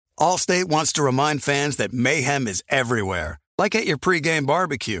Allstate wants to remind fans that mayhem is everywhere, like at your pregame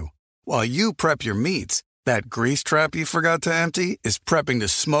barbecue. While you prep your meats, that grease trap you forgot to empty is prepping to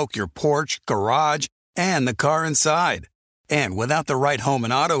smoke your porch, garage, and the car inside. And without the right home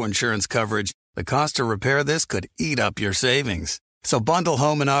and auto insurance coverage, the cost to repair this could eat up your savings. So bundle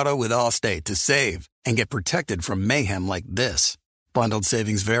home and auto with Allstate to save and get protected from mayhem like this. Bundled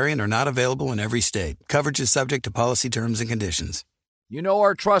savings vary and are not available in every state. Coverage is subject to policy terms and conditions. You know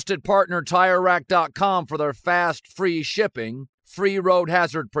our trusted partner TireRack.com for their fast, free shipping, free road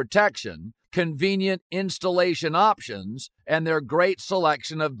hazard protection, convenient installation options, and their great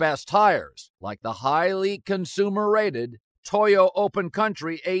selection of best tires, like the highly consumer-rated Toyo Open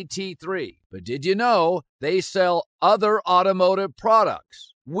Country AT3. But did you know they sell other automotive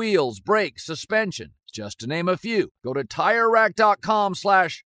products? Wheels, brakes, suspension, just to name a few. Go to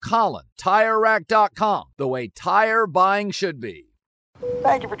TireRack.com/Colin. TireRack.com, the way tire buying should be.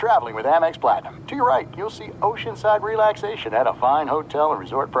 Thank you for traveling with Amex Platinum. To your right, you'll see oceanside relaxation at a fine hotel and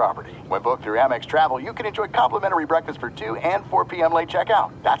resort property. When booked through Amex Travel, you can enjoy complimentary breakfast for 2 and 4 p.m. late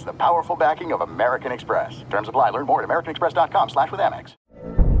checkout. That's the powerful backing of American Express. Terms apply. Learn more at americanexpress.com/withAmex.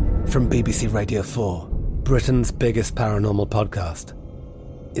 From BBC Radio 4, Britain's biggest paranormal podcast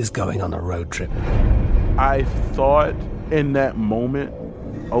is going on a road trip. I thought in that moment,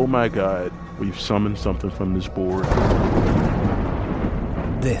 oh my God, we've summoned something from this board.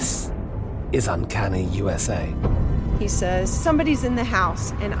 This is Uncanny USA. He says, somebody's in the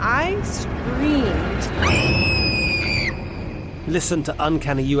house, and I screamed. Listen to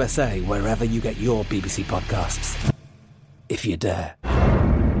Uncanny USA wherever you get your BBC podcasts, if you dare.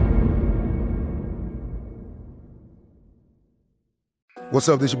 What's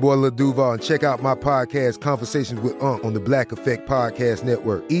up, this your boy Lil Duval, and check out my podcast, Conversations with Unc, on the Black Effect Podcast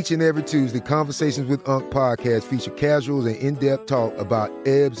Network. Each and every Tuesday, Conversations with Unc podcast feature casuals and in-depth talk about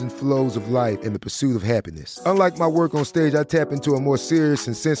ebbs and flows of life and the pursuit of happiness. Unlike my work on stage, I tap into a more serious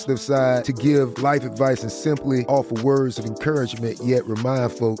and sensitive side to give life advice and simply offer words of encouragement, yet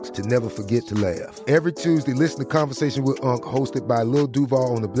remind folks to never forget to laugh. Every Tuesday, listen to Conversation with Unc, hosted by Lil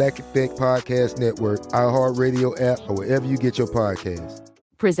Duval on the Black Effect Podcast Network, iHeartRadio app, or wherever you get your podcasts.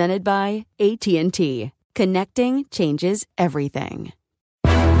 Presented by AT&T. Connecting changes everything.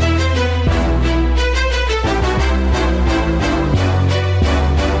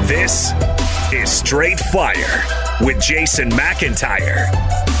 This is Straight Fire with Jason McIntyre.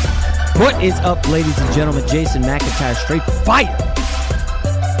 What is up, ladies and gentlemen? Jason McIntyre, Straight Fire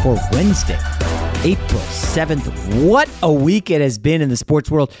for Wednesday, April 7th. What a week it has been in the sports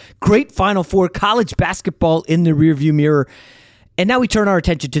world. Great Final Four, college basketball in the rearview mirror. And now we turn our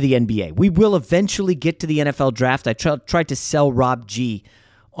attention to the NBA. We will eventually get to the NFL draft. I tried to sell Rob G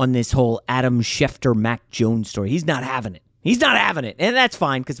on this whole Adam Schefter, Mac Jones story. He's not having it. He's not having it. And that's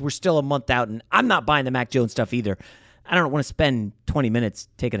fine because we're still a month out, and I'm not buying the Mac Jones stuff either. I don't want to spend 20 minutes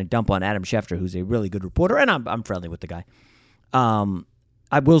taking a dump on Adam Schefter, who's a really good reporter, and I'm friendly with the guy.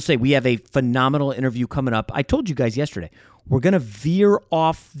 I will say we have a phenomenal interview coming up. I told you guys yesterday, we're going to veer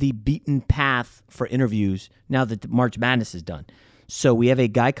off the beaten path for interviews now that March Madness is done. So we have a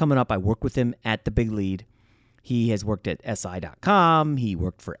guy coming up. I work with him at The Big Lead. He has worked at SI.com. He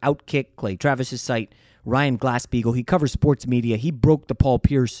worked for Outkick, Clay Travis's site. Ryan Glassbeagle. He covers sports media. He broke the Paul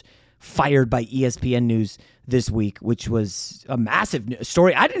Pierce fired by ESPN news this week, which was a massive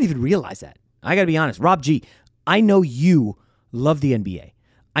story. I didn't even realize that. I got to be honest. Rob G., I know you love the NBA.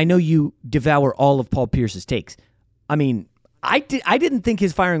 I know you devour all of Paul Pierce's takes. I mean, I didn't think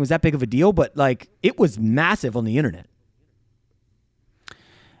his firing was that big of a deal, but like it was massive on the internet.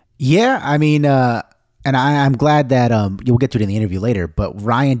 Yeah, I mean, and I'm glad that you'll get to it in the interview later, but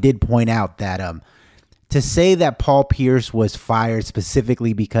Ryan did point out that to say that Paul Pierce was fired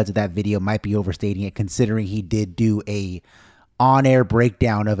specifically because of that video might be overstating it, considering he did do a on-air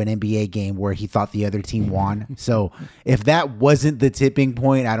breakdown of an NBA game where he thought the other team won. So if that wasn't the tipping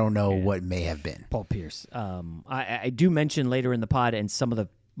point, I don't know what may have been. Paul Pierce. I do mention later in the pod, and some of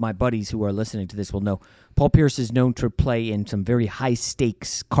my buddies who are listening to this will know, Paul Pierce is known to play in some very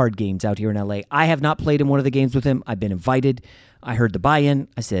high-stakes card games out here in L.A. I have not played in one of the games with him. I've been invited. I heard the buy-in.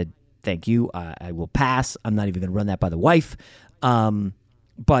 I said, thank you. I will pass. I'm not even going to run that by the wife.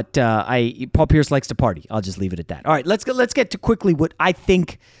 But Paul Pierce likes to party. I'll just leave it at that. All right, let's get to quickly what I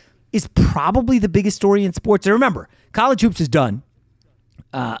think is probably the biggest story in sports. And remember, college hoops is done.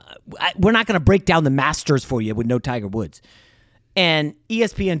 We're not going to break down the Masters for you with no Tiger Woods. And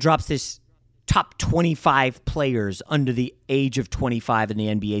ESPN drops this top 25 players under the age of 25 in the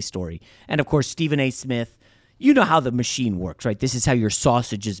NBA story. And, of course, Stephen A. Smith, you know how the machine works, right? This is how your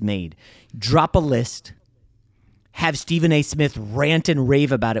sausage is made. Drop a list. have Stephen A. Smith rant and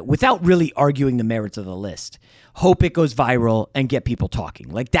rave about it without really arguing the merits of the list. Hope it goes viral and get people talking.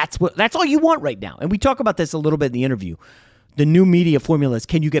 Like that's all you want right now. And we talk about this a little bit in the interview. The new media formula is,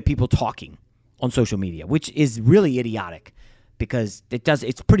 can you get people talking on social media, which is really idiotic because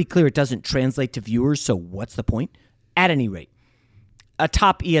it's pretty clear it doesn't translate to viewers. So what's the point? At any rate, a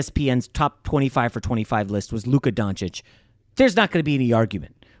top ESPN's top 25 for 25 list was Luka Doncic. There's not going to be any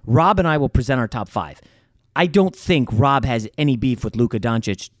argument. Rob and I will present our top 5. I don't think Rob has any beef with Luka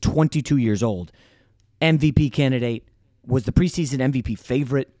Doncic, 22 years old, MVP candidate, was the preseason MVP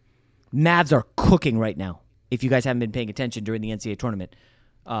favorite. Mavs are cooking right now, if you guys haven't been paying attention during the NCAA tournament.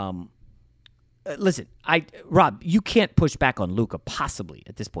 Listen, Rob, you can't push back on Luka possibly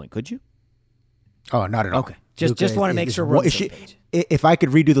at this point, could you? Oh, not at all. Okay, just want to make sure we're on the same page. If I could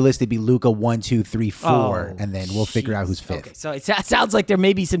redo the list, it'd be Luka 1, 2, 3, 4, and then we'll figure out who's 5th. Okay, so it sounds like there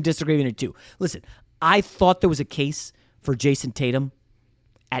may be some disagreement at 2. Listen, I thought there was a case for Jason Tatum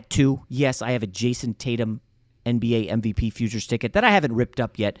at 2. Yes, I have a Jason Tatum NBA MVP futures ticket that I haven't ripped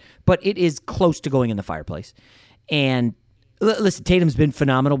up yet, but it is close to going in the fireplace. And listen, Tatum's been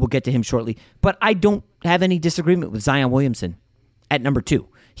phenomenal. We'll get to him shortly. But I don't have any disagreement with Zion Williamson at number 2.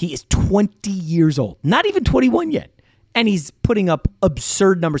 He is 20 years old, not even 21 yet, and he's putting up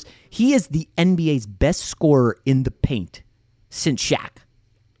absurd numbers. He is the NBA's best scorer in the paint since Shaq.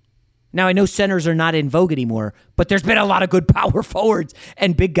 Now, I know centers are not in vogue anymore, but there's been a lot of good power forwards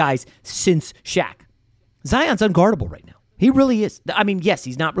and big guys since Shaq. Zion's unguardable right now. He really is. I mean, yes,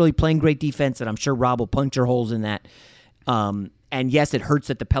 he's not really playing great defense, and I'm sure Rob will puncture holes in that. And yes, it hurts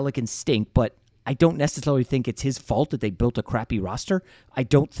that the Pelicans stink, but I don't necessarily think it's his fault that they built a crappy roster. I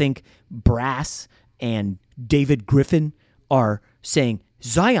don't think Brass and David Griffin are saying,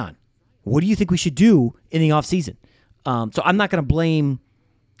 Zion, what do you think we should do in the offseason? So I'm not going to blame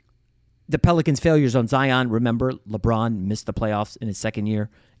the Pelicans' failures on Zion. Remember, LeBron missed the playoffs in his second year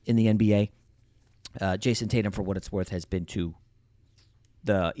in the NBA. Jason Tatum, for what it's worth, has been to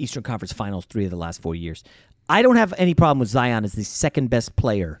the Eastern Conference Finals 3 of the last 4 years. I don't have any problem with Zion as the second best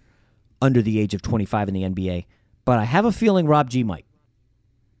player under the age of 25 in the NBA, but I have a feeling Rob G might.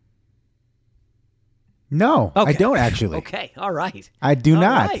 No, okay. I don't actually. Okay, all right. I do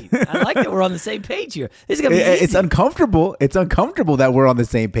not. Right. I like that we're on the same page here. This is gonna be easy. It's uncomfortable. It's uncomfortable that we're on the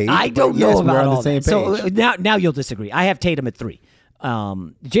same page. I don't know about we're on all the same that. page. So now you'll disagree. I have Tatum at 3.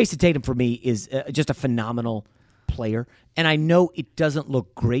 Jason Tatum for me is just a phenomenal player, and I know it doesn't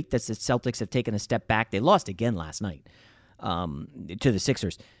look great that the Celtics have taken a step back. They lost again last night to the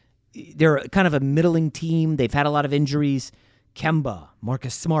Sixers. They're kind of a middling team. They've had a lot of injuries. Kemba,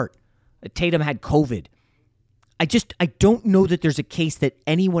 Marcus Smart, Tatum had COVID. I don't know that there's a case that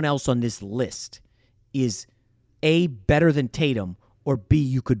anyone else on this list is A, better than Tatum, or B,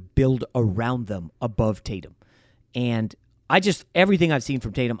 you could build around them above Tatum. And everything I've seen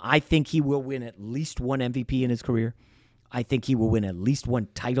from Tatum, I think he will win at least one MVP in his career. I think he will win at least one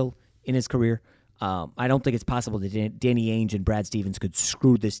title in his career. I don't think it's possible that Danny Ainge and Brad Stevens could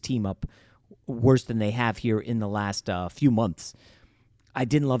screw this team up worse than they have here in the last few months. I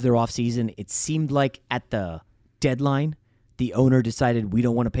didn't love their offseason. It seemed like at the deadline, the owner decided we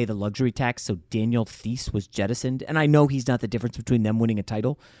don't want to pay the luxury tax, so Daniel Theis was jettisoned. And I know he's not the difference between them winning a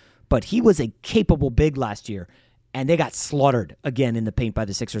title, but he was a capable big last year, and they got slaughtered again in the paint by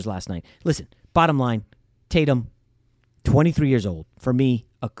the Sixers last night. Listen, bottom line, Tatum, 23 years old. For me,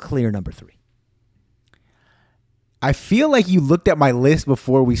 a clear number 3. I feel like you looked at my list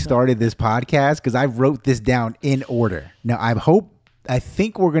before we started this podcast because I wrote this down in order. Now, I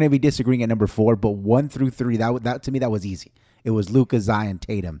think we're going to be disagreeing at number 4, but 1 through 3, that to me, that was easy. It was Luka, Zion,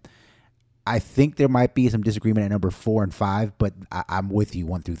 Tatum. I think there might be some disagreement at number 4 and 5, but I'm with you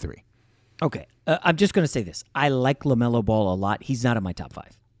 1 through 3. Okay. I'm just going to say this. I like LaMelo Ball a lot. He's not in my top 5.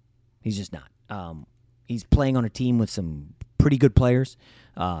 He's just not. He's playing on a team with some pretty good players.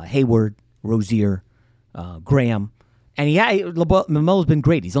 Hayward, Rozier, Graham. And LaMelo's been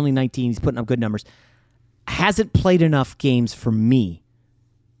great. He's only 19. He's putting up good numbers. Hasn't played enough games for me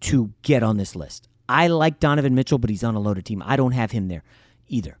to get on this list. I like Donovan Mitchell, but he's on a loaded team. I don't have him there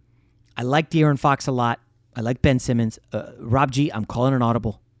either. I like De'Aaron Fox a lot. I like Ben Simmons. Rob G, I'm calling an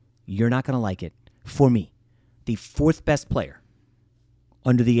audible. You're not going to like it. For me, the 4th best player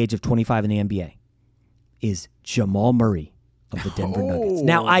under the age of 25 in the NBA is Jamal Murray of the Denver Nuggets.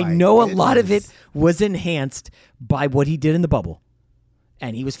 Now, I know a lot of it was enhanced by what he did in the bubble,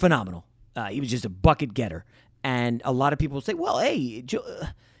 and he was phenomenal. He was just a bucket getter. And a lot of people say, well, hey,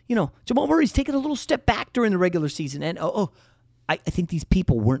 Jamal Murray's taken a little step back during the regular season. And I think these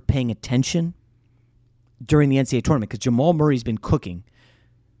people weren't paying attention during the NCAA tournament because Jamal Murray's been cooking.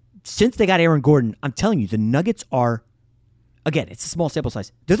 since they got Aaron Gordon, I'm telling you, the Nuggets are, again, it's a small sample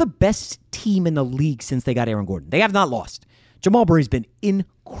size. They're the best team in the league since they got Aaron Gordon. They have not lost. Jamal Murray's been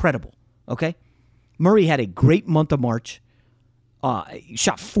incredible, okay? Murray had a great month of March.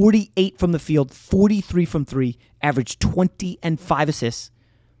 Shot 48 from the field, 43 from three, averaged 20 and 5 assists.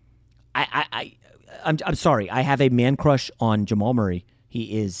 I'm sorry. I have a man crush on Jamal Murray.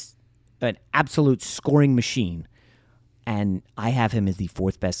 He is an absolute scoring machine, and I have him as the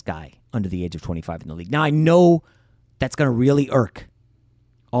fourth best guy under the age of 25 in the league. Now, I know that's going to really irk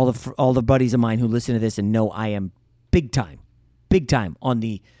all the buddies of mine who listen to this and know I am big time on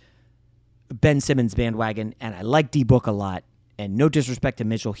the Ben Simmons bandwagon, and I like D-Book a lot. And no disrespect to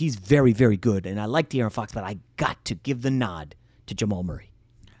Mitchell, he's very, very good, and I like De'Aaron Fox, but I got to give the nod to Jamal Murray.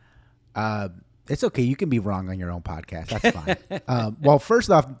 It's okay. You can be wrong on your own podcast. That's fine. Well, first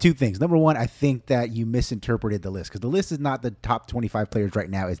off, two things. Number one, I think that you misinterpreted the list because the list is not the top 25 players right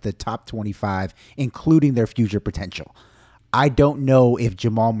now. It's the top 25, including their future potential. I don't know if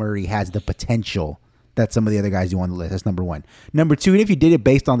Jamal Murray has the potential that some of the other guys do on the list. That's number one. Number two, and if you did it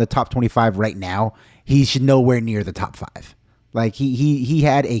based on the top 25 right now, he should nowhere near the top 5. Like he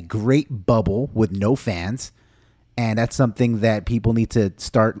had a great bubble with no fans, and that's something that people need to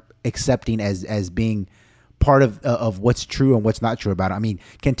start accepting as being part of what's true and what's not true about it. I mean,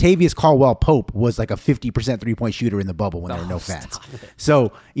 Kentavious Caldwell-Pope was like a 50% 3-point shooter in the bubble when there were no fans.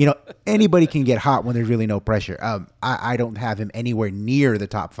 So, anybody can get hot when there's really no pressure. I don't have him anywhere near the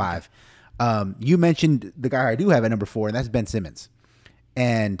top 5. You mentioned the guy I do have at number 4, and that's Ben Simmons.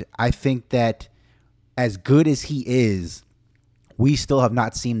 And I think that as good as he is, we still have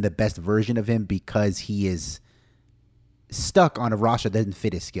not seen the best version of him because he is stuck on a roster that doesn't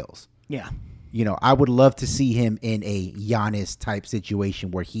fit his skills. Yeah. I would love to see him in a Giannis type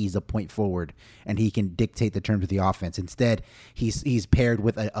situation where he's a point forward and he can dictate the terms of the offense. Instead, he's paired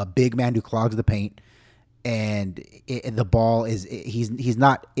with a big man who clogs the paint, and the ball is he's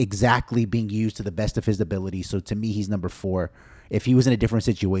not exactly being used to the best of his ability. So to me, he's number 4. If he was in a different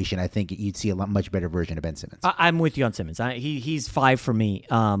situation, I think you'd see a much better version of Ben Simmons. I'm with you on Simmons. He's 5 for me.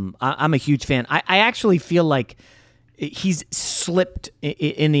 I'm a huge fan. I actually feel like he's slipped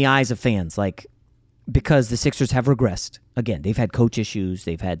in the eyes of fans, like because the Sixers have regressed. Again, they've had coach issues.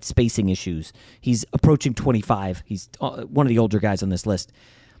 They've had spacing issues. He's approaching 25. He's one of the older guys on this list.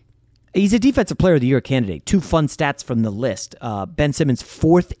 He's a Defensive Player of the Year candidate. 2 fun stats from the list. Ben Simmons,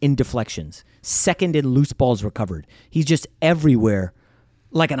 4th in deflections, 2nd in loose balls recovered. He's just everywhere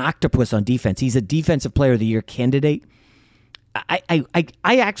like an octopus on defense. He's a Defensive Player of the Year candidate. I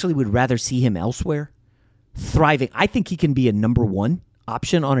actually would rather see him elsewhere, thriving. I think he can be a number 1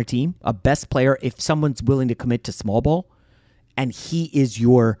 option on a team, a best player if someone's willing to commit to small ball, and he is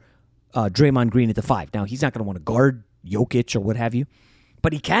your Draymond Green at the 5. Now, he's not going to want to guard Jokic or what have you,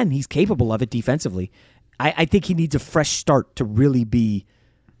 but he can. He's capable of it defensively. I think he needs a fresh start to really be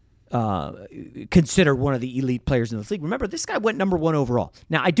considered one of the elite players in the league. Remember, this guy went number 1 overall.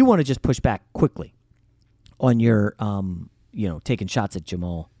 Now, I do want to just push back quickly on your, taking shots at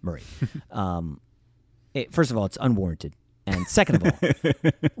Jamal Murray. First of all, it's unwarranted. And second of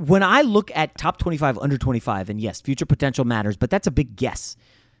all, when I look at top 25, under 25, and yes, future potential matters, but that's a big guess.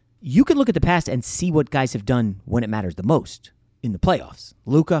 You can look at the past and see what guys have done when it matters the most. In the playoffs,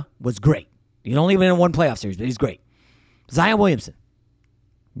 Luka was great. He's only been in 1 playoff series, but he's great. Zion Williamson,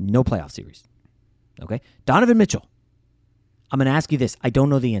 no playoff series. Okay? Donovan Mitchell, I'm going to ask you this. I don't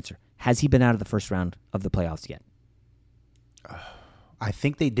know the answer. Has he been out of the first round of the playoffs yet? I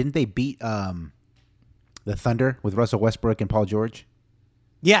think they beat the Thunder with Russell Westbrook and Paul George?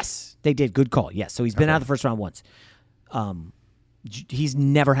 Yes, they did. Good call. Yes, so he's been out of the first round once. He's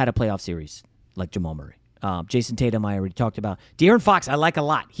never had a playoff series like Jamal Murray. Jason Tatum, I already talked about. De'Aaron Fox, I like a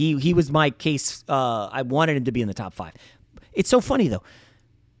lot. He was my case. I wanted him to be in the top 5. It's so funny, though.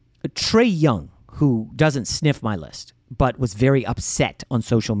 Trae Young, who doesn't sniff my list, but was very upset on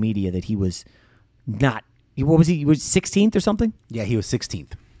social media that he was not. What was he? He was 16th or something? Yeah, he was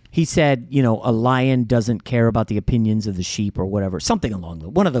 16th. He said, a lion doesn't care about the opinions of the sheep or whatever. Something along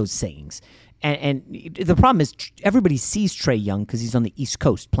one of those sayings. And the problem is everybody sees Trae Young because he's on the East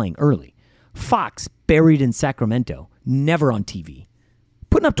Coast playing early. Fox, buried in Sacramento, never on TV,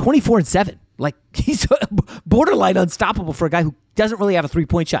 putting up 24 and 7. Like, he's borderline unstoppable for a guy who doesn't really have a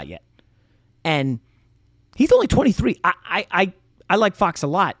 3-point shot yet. And he's only 23. I like Fox a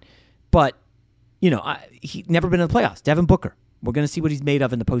lot, but, he's never been in the playoffs. Devin Booker, we're going to see what he's made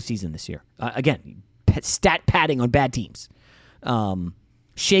of in the postseason this year. Again, stat padding on bad teams.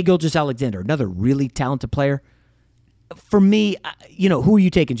 Shai Gilgeous-Alexander, another really talented player. For me, who are you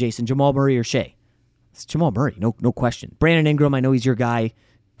taking, Jason? Jamal Murray or Shai? It's Jamal Murray, no question. Brandon Ingram, I know he's your guy.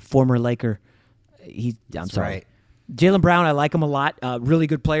 former Laker. I'm sorry. Right. Jaylen Brown, I like him a lot. Really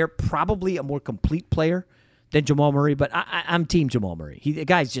good player. Probably a more complete player than Jamal Murray, but I'm team Jamal Murray. The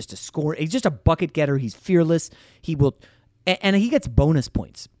guy's just a scorer. He's just a bucket getter. He's fearless. He will, and he gets bonus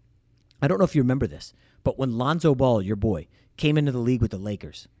points. I don't know if you remember this, but when Lonzo Ball, your boy, came into the league with the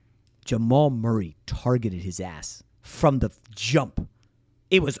Lakers, Jamal Murray targeted his ass from the jump.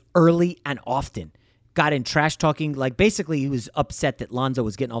 It was early and often. Got in trash talking. Like, basically, he was upset that Lonzo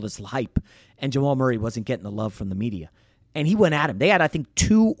was getting all this hype and Jamal Murray wasn't getting the love from the media. And he went at him. They had, I think,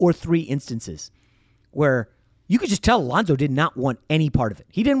 2 or 3 instances where you could just tell Lonzo did not want any part of it.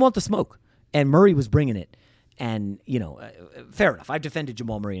 He didn't want the smoke. And Murray was bringing it. And, fair enough. I've defended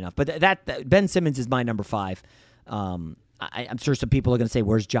Jamal Murray enough. But that Ben Simmons is my number 5. I'm sure some people are going to say,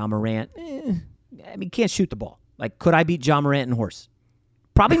 where's Ja Morant? Can't shoot the ball. Like, could I beat Ja Morant in horse?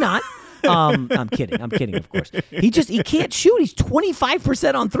 Probably not. I'm kidding, of course. He can't shoot. He's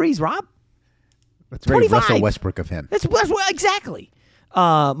 25% on threes, Rob. That's very 25. Russell Westbrook of him. That's exactly.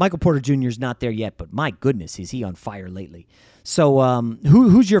 Michael Porter Jr. is not there yet, but my goodness, is he on fire lately. So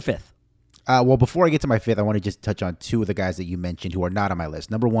who's your 5th? Well, before I get to my 5th, I want to just touch on 2 of the guys that you mentioned who are not on my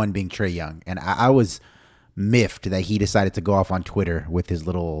list. Number 1 being Trae Young. And I was miffed that he decided to go off on Twitter with his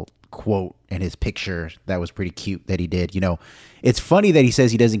little quote and his picture that was pretty cute that he did. It's funny that he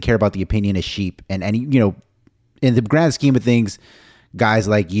says he doesn't care about the opinion of sheep. And in the grand scheme of things, guys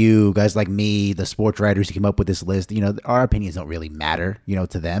like you, guys like me, the sports writers who came up with this list, our opinions don't really matter,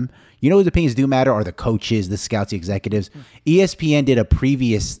 to them. Whose opinions do matter are the coaches, the scouts, the executives. ESPN did a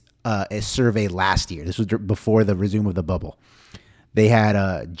previous a survey last year. This was before the resume of the bubble. They had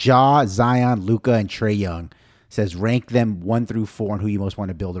Ja, Zion, Luka, and Trae Young. Says rank them 1 through 4 on who you most want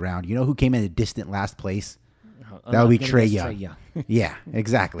to build around. You know who came in a distant last place? That would be Trae Young. Yeah,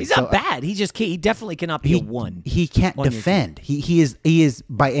 exactly. He's not bad. He definitely cannot be a 1. He can't defend. He is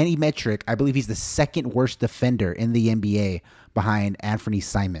by any metric, I believe he's the 2nd worst defender in the NBA behind Anthony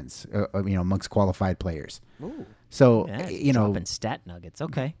Simons, amongst qualified players. Ooh. So, dropping stat nuggets.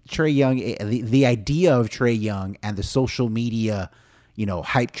 Okay. Trae Young, the idea of Trae Young and the social media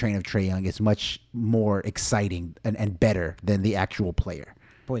hype train of Trae Young is much more exciting and better than the actual player.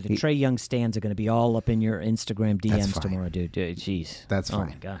 Boy, the Trae Young stands are going to be all up in your Instagram DMs tomorrow, dude. Jeez. That's fine. Oh,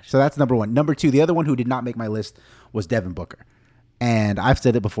 my gosh. So that's number 1. Number 2, the other one who did not make my list was Devin Booker. And I've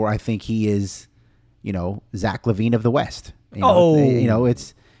said it before, I think he is, Zach LaVine of the West.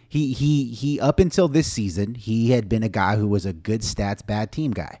 It's he up until this season, he had been a guy who was a good stats, bad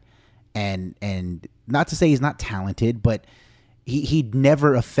team guy. And not to say he's not talented, but he'd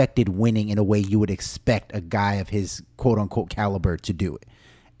never affected winning in a way you would expect a guy of his quote-unquote caliber to do it.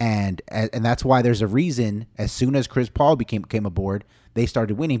 And that's why there's a reason as soon as Chris Paul came aboard, they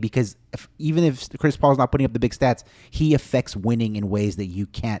started winning, because even if Chris Paul's not putting up the big stats, he affects winning in ways that you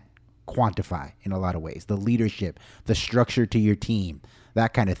can't quantify in a lot of ways. The leadership, the structure to your team,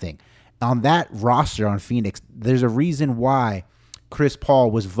 that kind of thing. On that roster on Phoenix, there's a reason why Chris Paul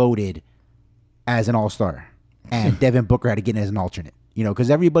was voted as an all-star and Devin Booker had to get in as an alternate, because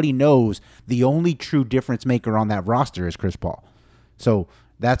everybody knows the only true difference maker on that roster is Chris Paul. So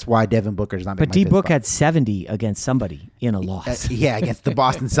that's why Devin Booker does not make my 5th spot. But D-Book had 70 against somebody in a loss. Against the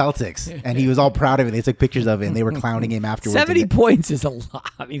Boston Celtics. And he was all proud of it. They took pictures of it, and they were clowning him afterwards. 70 points is a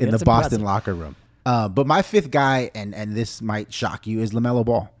lot. In the Boston locker room. But my 5th guy, and this might shock you, is LaMelo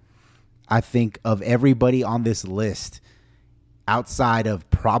Ball. I think of everybody on this list, outside of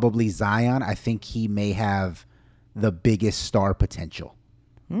probably Zion, I think he may have the biggest star potential.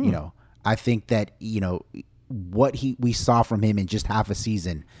 I think that, what we saw from him in just half a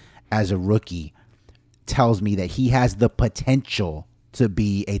season as a rookie tells me that he has the potential to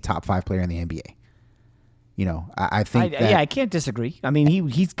be a top 5 player in the NBA. I think I can't disagree. I mean,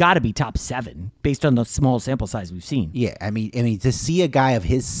 he's got to be top 7 based on the small sample size we've seen. Yeah, I mean, to see a guy of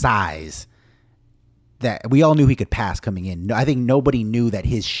his size that we all knew he could pass coming in. I think nobody knew that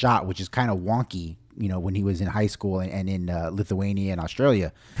his shot, which is kind of wonky, when he was in high school and in Lithuania and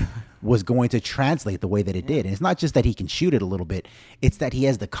Australia, was going to translate the way that it did. And it's not just that he can shoot it a little bit; it's that he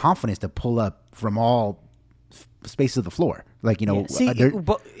has the confidence to pull up from all spaces of the floor. But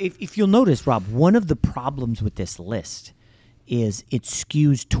if you'll notice, Rob, one of the problems with this list is it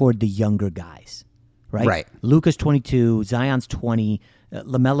skews toward the younger guys, right? Right. Luka's 22, Zion's 20,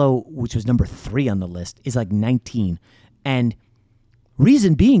 LaMelo, which was number 3 on the list, is like 19. And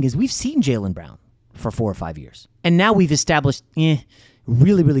reason being is we've seen Jaylen Brown for 4 or 5 years. And now we've established,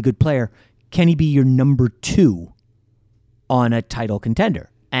 really, really good player. Can he be your number 2 on a title contender?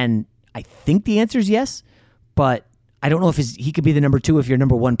 And I think the answer is yes, but I don't know if he could be the number 2 if your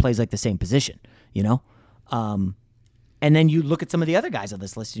number 1 plays like the same position, And then you look at some of the other guys on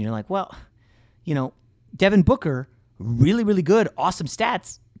this list and you're like, well, Devin Booker, really, really good, awesome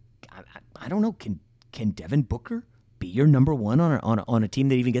stats. I don't know. Can Devin Booker be your number one on a team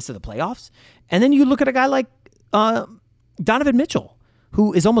that even gets to the playoffs? And then you look at a guy like Donovan Mitchell,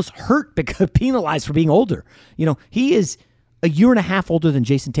 who is almost hurt because penalized for being older. He is a year and a half older than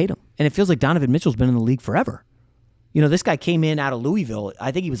Jason Tatum, and it feels like Donovan Mitchell's been in the league forever. This guy came in out of Louisville.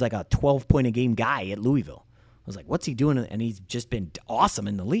 I think he was like a 12-point-a-game guy at Louisville. I was like, what's he doing? And he's just been awesome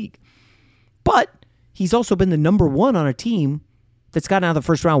in the league. But he's also been the number one on a team that's gotten out of the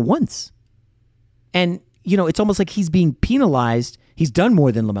first round once. And, it's almost like he's being penalized. He's done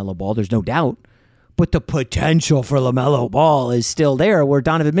more than LaMelo Ball, there's no doubt. But the potential for LaMelo Ball is still there, where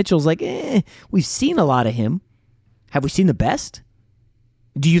Donovan Mitchell's like, we've seen a lot of him. Have we seen the best?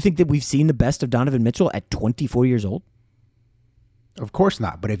 Do you think that we've seen the best of Donovan Mitchell at 24 years old? Of course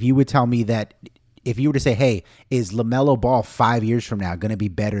not. But if you would tell me that, if you were to say, hey, is LaMelo Ball 5 years from now going to be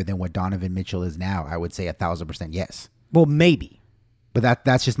better than what Donovan Mitchell is now? I would say 1,000% yes. Well, maybe. But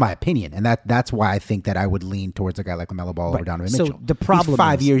that's just my opinion. And that's why I think that I would lean towards a guy like LaMelo Ball over Donovan Mitchell. So the problem He's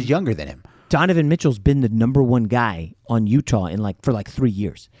 5 years younger than him. Donovan Mitchell's been the number one guy on Utah for 3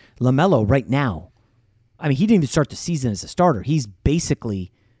 years. LaMelo right now, he didn't even start the season as a starter. He's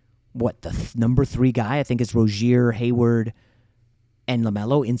basically, the number 3 guy? I think it's Rozier, Hayward, and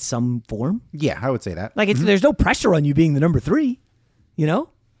LaMelo in some form. Yeah, I would say that. There's no pressure on you being the number 3,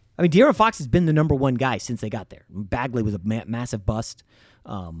 De'Aaron Fox has been the number 1 guy since they got there. Bagley was a massive bust.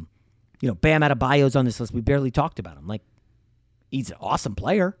 Bam Adebayo's on this list. We barely talked about him. He's an awesome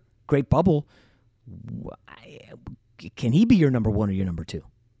player. Great bubble. Can he be your number 1 or your number 2?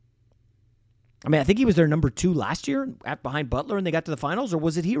 I think he was their number 2 last year behind Butler and they got to the finals, or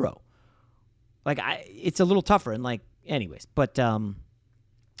was it Hero? It's a little tougher anyways. But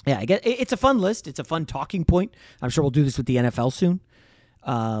I guess it's a fun list. It's a fun talking point. I'm sure we'll do this with the NFL soon.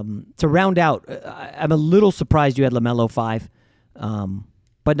 To round out, I'm a little surprised you had LaMelo 5,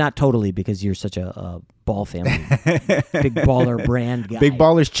 but not totally because you're such a ball family, big baller brand guy. Big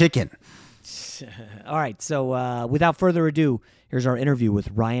baller's chicken. All right, so without further ado, here's our interview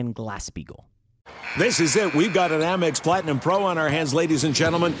with Ryan Glasspiegel. This is it. We've got an Amex Platinum Pro on our hands, ladies and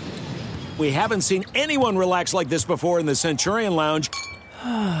gentlemen. We haven't seen anyone relax like this before in the Centurion Lounge.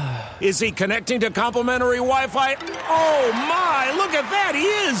 Is he connecting to complimentary Wi-Fi? Oh, my! Look at that! He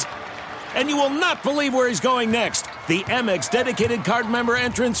is! And you will not believe where he's going next. The Amex dedicated card member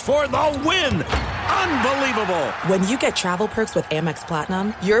entrance for the win! Unbelievable! When you get travel perks with Amex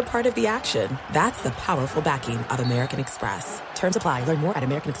Platinum, you're part of the action. That's the powerful backing of American Express. Terms apply. Learn more at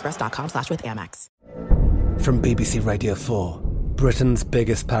americanexpress.com/withAmex. From BBC Radio 4, Britain's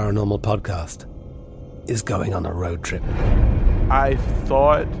biggest paranormal podcast is going on a road trip. I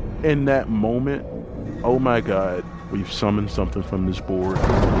thought in that moment, oh my God, we've summoned something from this board.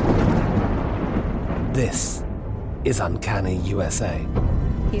 This is Uncanny USA.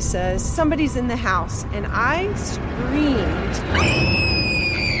 He says, somebody's in the house, and I screamed.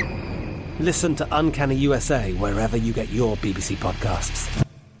 Listen to Uncanny USA wherever you get your BBC podcasts,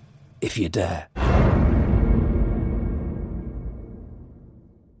 if you dare.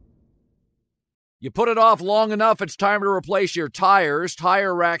 You put it off long enough, it's time to replace your tires.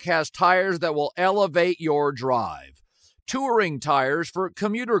 Tire Rack has tires that will elevate your drive. Touring tires for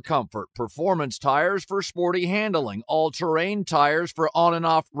commuter comfort, performance tires for sporty handling, all-terrain tires for on- and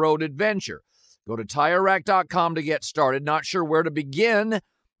off-road adventure. Go to TireRack.com to get started. Not sure where to begin?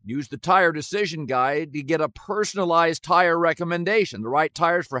 Use the Tire Decision Guide to get a personalized tire recommendation, the right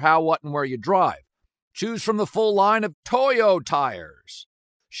tires for how, what, and where you drive. Choose from the full line of Toyo tires.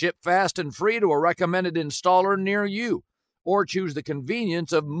 Ship fast and free to a recommended installer near you, or choose the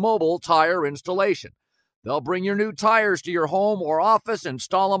convenience of mobile tire installation. They'll bring your new tires to your home or office,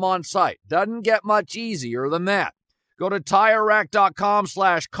 install them on site. Doesn't get much easier than that. Go to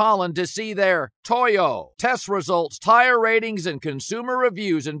TireRack.com/Colin to see their Toyo test results, tire ratings, and consumer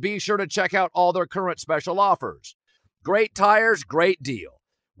reviews, and be sure to check out all their current special offers. Great tires, great deal.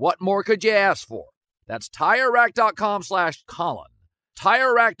 What more could you ask for? That's TireRack.com/Colin.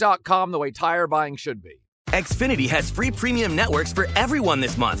 TireRack.com, the way tire buying should be. Xfinity has free premium networks for everyone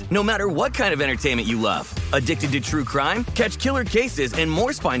this month, no matter what kind of entertainment you love. Addicted to true crime? Catch killer cases and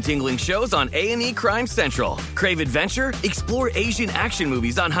more spine-tingling shows on A&E Crime Central. Crave adventure? Explore Asian action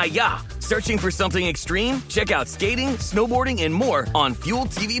movies on Hi-YAH. Searching for something extreme? Check out skating, snowboarding, and more on Fuel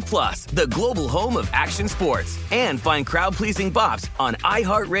TV Plus, the global home of action sports. And find crowd-pleasing bops on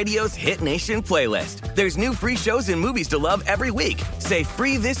iHeartRadio's Hit Nation playlist. There's new free shows and movies to love every week. Say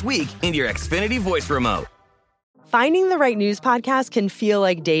free this week in your Xfinity voice remote. Finding the right news podcast can feel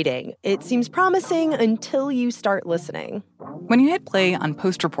like dating. It seems promising until you start listening. When you hit play on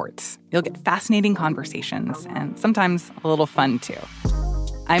Post Reports, you'll get fascinating conversations and sometimes a little fun, too.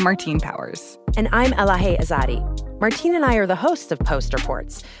 I'm Martine Powers. And I'm Elahe Azadi. Martine and I are the hosts of Post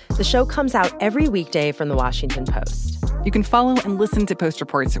Reports. The show comes out every weekday from the Washington Post. You can follow and listen to Post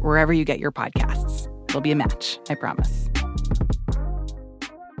Reports wherever you get your podcasts. It'll be a match, I promise.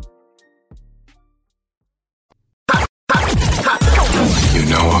 You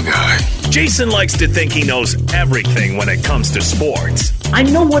know a guy. Jason likes to think he knows everything when it comes to sports. I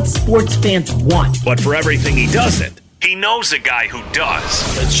know what sports fans want. But for everything he doesn't, he knows a guy who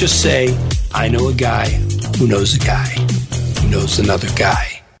does. Let's just say I know a guy who knows a guy who knows another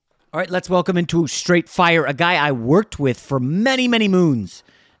guy. All right, let's welcome into Straight Fire a guy I worked with for many, many moons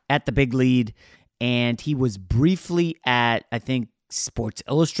at the Big Lead. And he was briefly at, I think,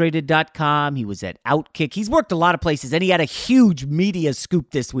 SportsIllustrated.com. He was at Outkick. He's worked a lot of places, and he had a huge media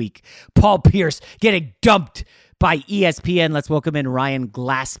scoop this week. Paul Pierce getting dumped by ESPN. Let's welcome in Ryan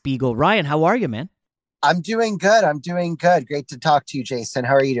Glasspiegel. Ryan, how are you, man? I'm doing good. Great to talk to you, Jason.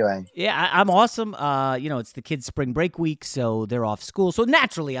 How are you doing? Yeah, I'm awesome. It's the kids' spring break week, so they're off school. So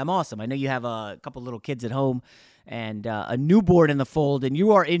naturally, I'm awesome. I know you have a couple little kids at home and a newborn in the fold, and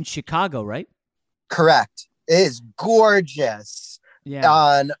you are in Chicago, right? Correct. It is gorgeous. Yeah.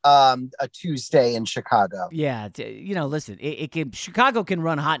 On a Tuesday in Chicago. Yeah, listen, Chicago can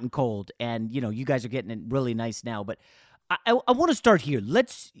run hot and cold, and you guys are getting it really nice now. But I want to start here.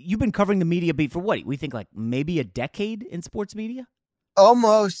 You've been covering the media beat for what? We think like maybe a decade in sports media?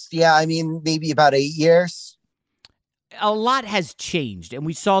 Almost, yeah. I mean, maybe about 8 years. A lot has changed, and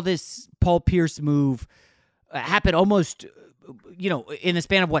we saw this Paul Pierce move happen almost. In the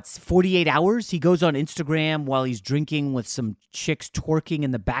span of 48 hours, he goes on Instagram while he's drinking with some chicks twerking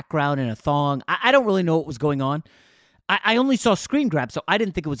in the background in a thong. I don't really know what was going on. I only saw screen grabs, so I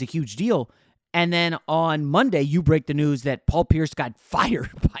didn't think it was a huge deal. And then on Monday, you break the news that Paul Pierce got fired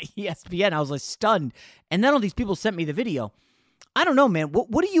by ESPN. I was stunned. And then all these people sent me the video. I don't know, man.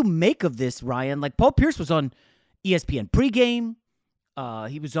 What do you make of this, Ryan? Like, Paul Pierce was on ESPN pregame.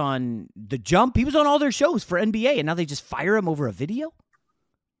 He was on The Jump. He was on all their shows for NBA, and now they just fire him over a video?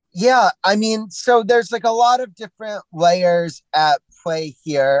 Yeah, I mean, so there's a lot of different layers at play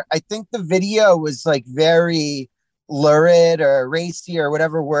here. I think the video was very lurid or racy or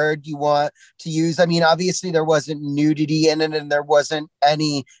whatever word you want to use. I mean, obviously there wasn't nudity in it and there wasn't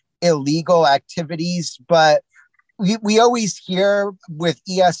any illegal activities, but we always hear with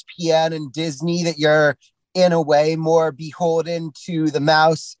ESPN and Disney that you're in a way more beholden to the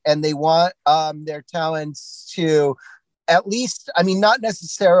mouse, and they want their talents to at least, I mean, not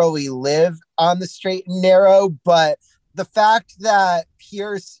necessarily live on the straight and narrow, but the fact that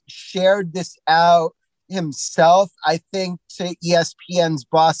Pierce shared this out himself, I think to ESPN's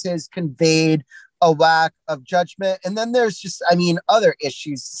bosses conveyed a lack of judgment. And then there's just, other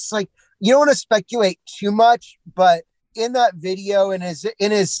issues. It's you don't want to speculate too much, but in that video and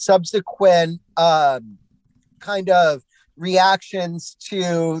in his subsequent kind of reactions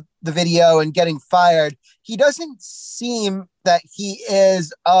to the video and getting fired, he doesn't seem that he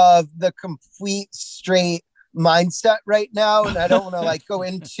is of the complete straight mindset right now. And I don't want to go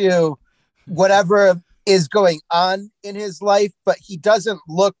into whatever is going on in his life, but he doesn't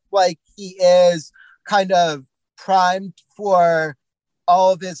look like he is kind of primed for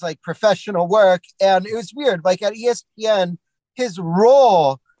all of his professional work. And it was weird. At ESPN, his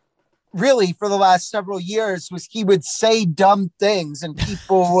role really for the last several years was he would say dumb things and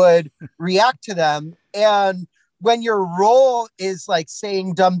people would react to them. And when your role is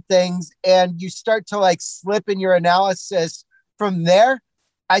saying dumb things and you start to slip in your analysis from there,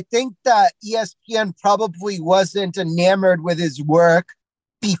 I think that ESPN probably wasn't enamored with his work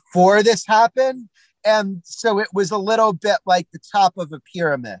before this happened. And so it was a little bit like the top of a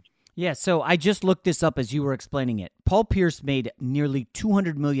pyramid. Yeah, so I just looked this up as you were explaining it. Paul Pierce made nearly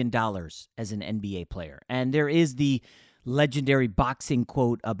 $200 million as an NBA player. And there is the legendary boxing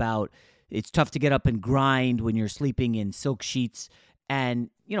quote about it's tough to get up and grind when you're sleeping in silk sheets. And,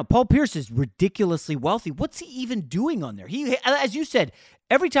 Paul Pierce is ridiculously wealthy. What's he even doing on there? He, as you said,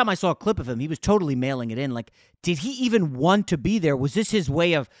 every time I saw a clip of him, he was totally mailing it in. Did he even want to be there? Was this his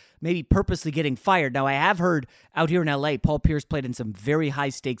way of maybe purposely getting fired? Now, I have heard out here in L.A., Paul Pierce played in some very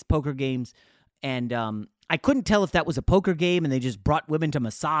high-stakes poker games, and I couldn't tell if that was a poker game and they just brought women to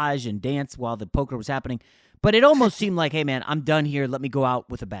massage and dance while the poker was happening. But it almost seemed like, hey, man, I'm done here. Let me go out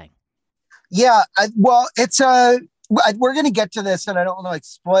with a bang. Yeah, we're going to get to this, and I don't want to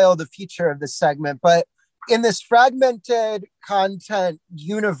spoil the future of this segment, but in this fragmented content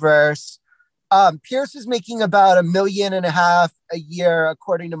universe, Pierce is making about $1.5 million a year,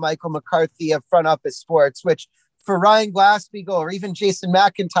 according to Michael McCarthy of Front Office Sports, which for Ryan Glassbeagle or even Jason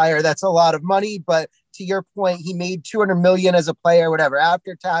McIntyre, that's a lot of money. But to your point, he made $200 million as a player, whatever,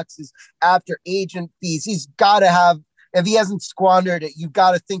 after taxes, after agent fees. He's got to have, if he hasn't squandered it, you've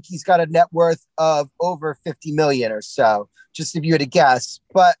got to think he's got a net worth of over 50 million or so, just if you had to guess.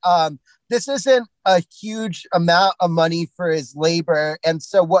 But this isn't a huge amount of money for his labor. And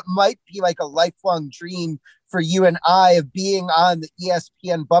so what might be like a lifelong dream for you and I of being on the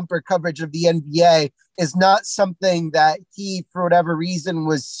ESPN bumper coverage of the NBA is not something that he, for whatever reason,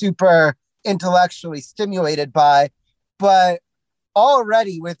 was super intellectually stimulated by. But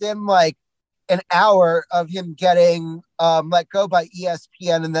already within like an hour of him getting let go by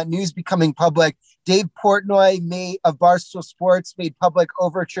ESPN and that news becoming public, Dave Portnoy of Barstool Sports made public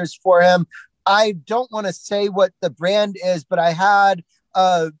overtures for him. I don't want to say what the brand is, but I had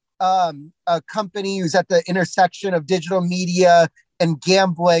a company who's at the intersection of digital media and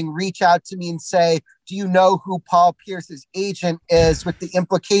gambling reach out to me and say, do you know who Paul Pierce's agent is? With the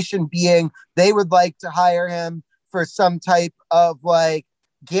implication being they would like to hire him for some type of like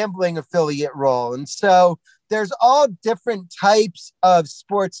gambling affiliate role. And so there's all different types of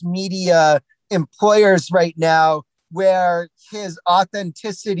sports media employers right now where his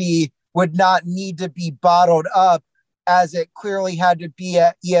authenticity would not need to be bottled up as it clearly had to be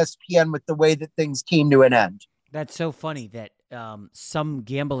at ESPN with the way that things came to an end. That's so funny that some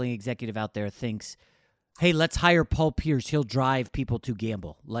gambling executive out there thinks, hey, let's hire Paul Pierce. He'll drive people to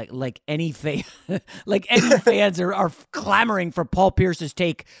gamble. Like any fans are clamoring for Paul Pierce's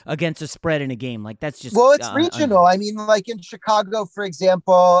take against a spread in a game. Like that's just it's regional. I mean, like in Chicago, for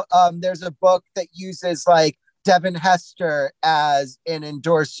example, there's a book that uses like Devin Hester as an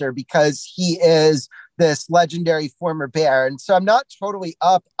endorser because he is this legendary former Bear. And so I'm not totally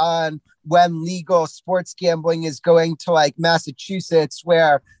up on when legal sports gambling is going to like Massachusetts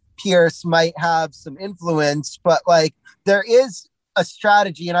where Pierce might have some influence, but like there is a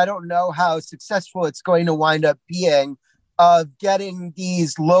strategy, and I don't know how successful it's going to wind up being, of getting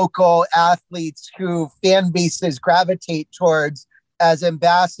these local athletes who fan bases gravitate towards as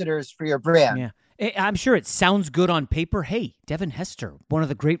ambassadors for your brand. Yeah. I'm sure it sounds good on paper. Hey, Devin Hester, one of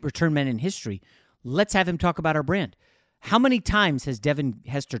the great return men in history. Let's have him talk about our brand. How many times has Devin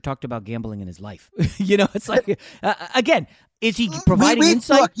Hester talked about gambling in his life? It's like, again, is he providing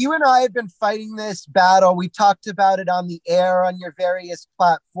insight? Look, you and I have been fighting this battle. We've talked about it on the air on your various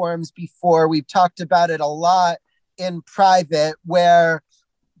platforms before. We've talked about it a lot in private where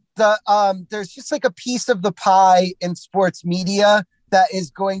there's just like a piece of the pie in sports media that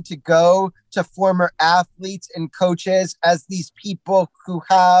is going to go to former athletes and coaches as these people who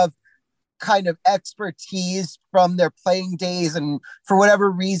have kind of expertise from their playing days. And for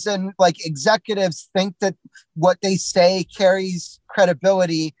whatever reason, like executives think that what they say carries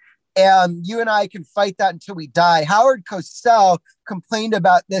credibility. And you and I can fight that until we die. Howard Cosell complained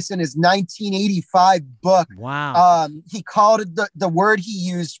about this in his 1985 book. Wow. He called it, the word he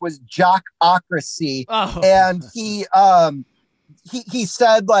used was jockocracy. Oh. And he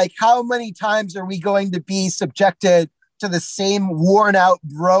said, like, how many times are we going to be subjected to the same worn out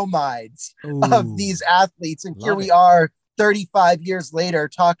bromides of these athletes? And here we are 35 years later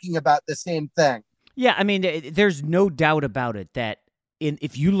talking about the same thing. Yeah, I mean, there's no doubt about it that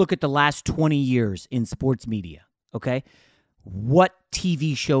if you look at the last 20 years in sports media, okay, what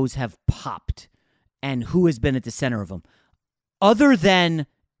TV shows have popped and who has been at the center of them? Other than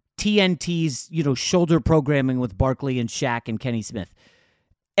TNT's, shoulder programming with Barkley and Shaq and Kenny Smith,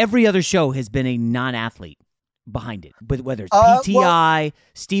 every other show has been a non-athlete behind it. But whether it's PTI,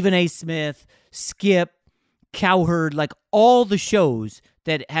 Stephen A. Smith, Skip, Cowherd, like all the shows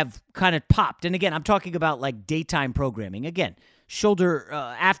that have kind of popped. And again, I'm talking about like daytime programming. Again, shoulder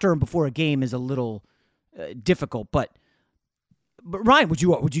after and before a game is a little difficult. But Ryan, would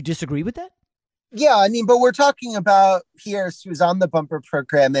you disagree with that? Yeah, I mean, but we're talking about Pierce, who's on the bumper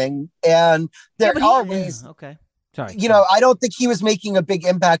programming, and there are ways. Okay, sorry. I don't think he was making a big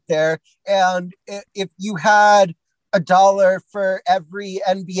impact there. And if you had $1 for every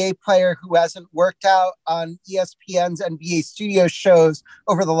NBA player who hasn't worked out on ESPN's NBA studio shows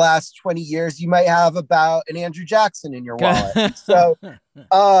over the last 20 years, you might have about an Andrew Jackson in your wallet. So,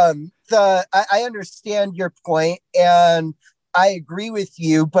 I understand your point, and I agree with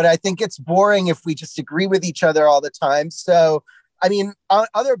you, but I think it's boring if we just agree with each other all the time. So I mean,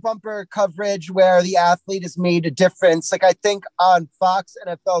 other bumper coverage where the athlete has made a difference. Like I think on Fox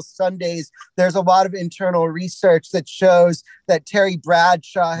NFL Sundays, there's a lot of internal research that shows that Terry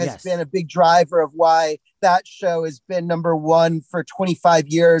Bradshaw has been a big driver of why that show has been number one for 25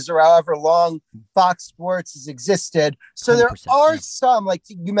 years or however long Fox Sports has existed. So there are some, like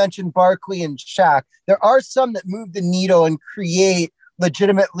you mentioned, Barkley and Shaq, there are some that move the needle and create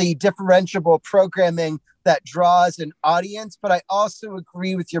legitimately differentiable programming that draws an audience. But I also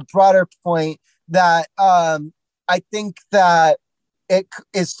agree with your broader point that I think that it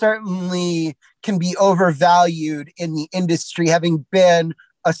is certainly can be overvalued in the industry, having been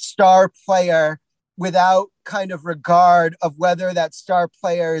a star player without kind of regard of whether that star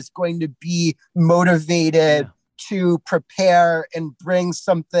player is going to be motivated to prepare and bring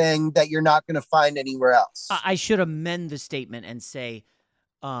something that you're not going to find anywhere else. I should amend the statement and say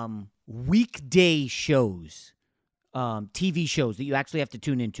weekday shows, TV shows that you actually have to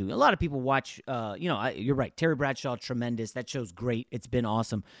tune into. A lot of people watch, you're right. Terry Bradshaw, tremendous. That show's great. It's been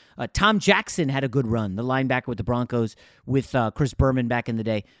awesome. Tom Jackson had a good run, the linebacker with the Broncos with Chris Berman back in the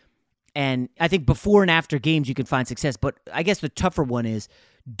day. And I think before and after games, you can find success. But I guess the tougher one is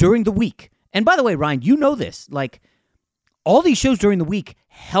during the week. And by the way, Ryan, you know this. Like, all these shows during the week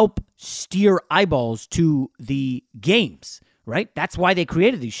help steer eyeballs to the games, right? That's why they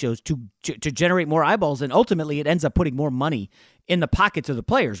created these shows, to generate more eyeballs. And ultimately, it ends up putting more money in the pockets of the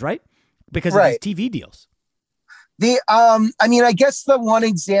players, right? Because of these TV deals. I guess the one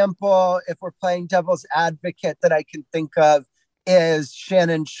example, if we're playing devil's advocate, that I can think of is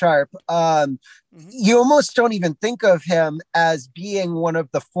Shannon Sharp. You almost don't even think of him as being one of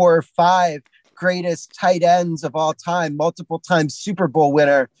the 4 or 5 greatest tight ends of all time, multiple time Super Bowl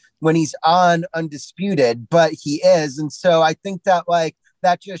winner when he's on Undisputed, but he is. And so I think that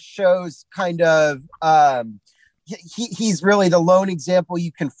that just shows kind of he's really the lone example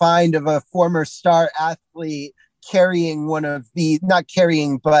you can find of a former star athlete carrying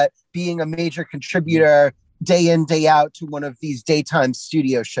but being a major contributor day in, day out to one of these daytime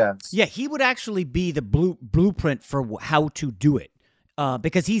studio shows. Yeah, he would actually be the blueprint for how to do it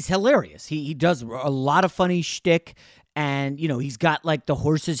because he's hilarious. He does a lot of funny shtick, and, he's got like the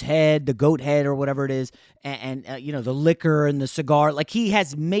horse's head, the goat head or whatever it is, and the liquor and the cigar. Like, he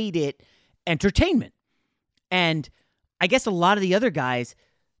has made it entertainment. And I guess a lot of the other guys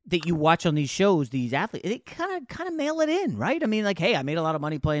that you watch on these shows, these athletes, they kind of mail it in, right? I mean, like, hey, I made a lot of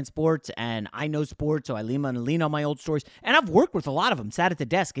money playing sports, and I know sports, so I lean on my old stories. And I've worked with a lot of them, sat at the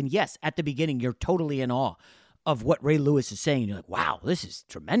desk, and yes, at the beginning, you're totally in awe of what Ray Lewis is saying. You're like, wow, this is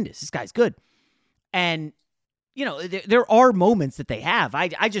tremendous. This guy's good. And, there are moments that they have. I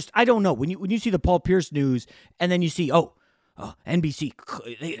don't know. When you see the Paul Pierce news, and then you see, NBC,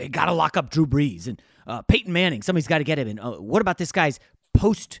 they got to lock up Drew Brees, and Peyton Manning, somebody's got to get him in. What about this guy's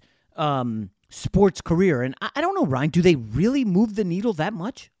post sports career? And I don't know, Ryan, do they really move the needle that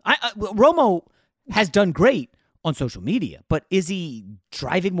much? Romo has done great on social media, but is he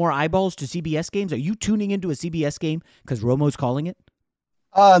driving more eyeballs to CBS games? Are you tuning into a CBS game because Romo's calling it?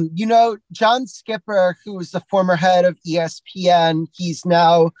 John Skipper, who was the former head of ESPN, he's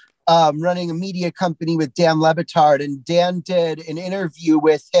now running a media company with Dan Le Batard, and Dan did an interview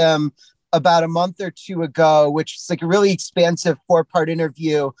with him about a month or 2 ago, which is like a really expansive 4-part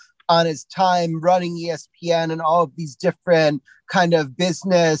interview on his time running ESPN and all of these different kind of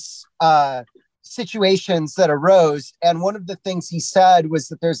business situations that arose. And one of the things he said was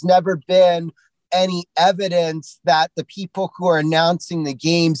that there's never been any evidence that the people who are announcing the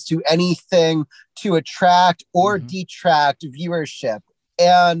games do anything to attract or detract viewership.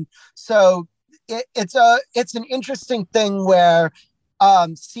 And so it's an interesting thing where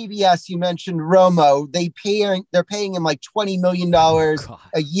CBS, you mentioned Romo, they're paying him like $20 million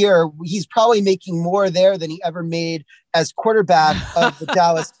a year. He's probably making more there than he ever made as quarterback of the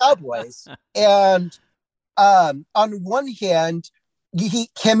Dallas Cowboys. And on one hand,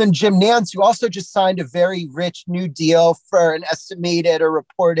 him and Jim Nantz, who also just signed a very rich new deal for an estimated or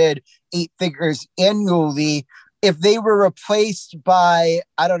reported 8 figures annually. If they were replaced by,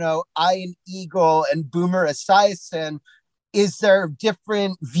 I don't know, Ian Eagle and Boomer Esiason, is there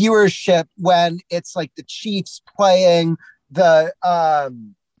different viewership when it's like the Chiefs playing the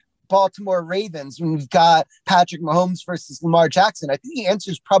Baltimore Ravens when we've got Patrick Mahomes versus Lamar Jackson? I think the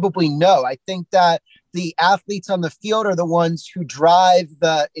answer is probably no. I think that the athletes on the field are the ones who drive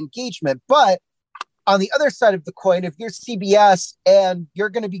the engagement. But on the other side of the coin, if you're CBS and you're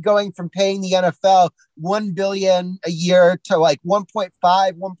going to be going from paying the NFL $1 billion a year to like 1.5,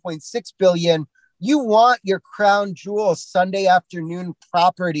 1.6 billion, you want your crown jewel Sunday afternoon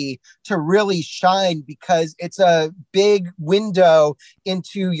property to really shine because it's a big window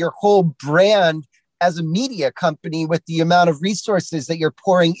into your whole brand as a media company with the amount of resources that you're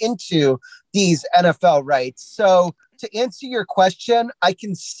pouring into these NFL rights. So to answer your question, I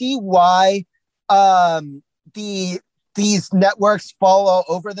can see why these networks fall all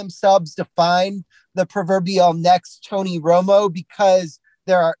over themselves to find the proverbial next Tony Romo because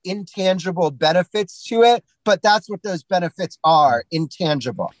there are intangible benefits to it, but that's what those benefits are,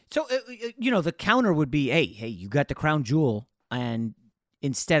 intangible. So, the counter would be, hey, you got the crown jewel, and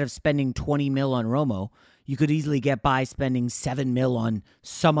instead of spending 20 mil on Romo, you could easily get by spending 7 mil on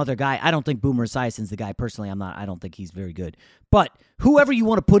some other guy. I don't think Boomer Esiason's the guy. Personally, I don't think he's very good. But whoever you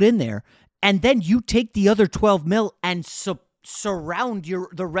want to put in there, and then you take the other 12 mil and surround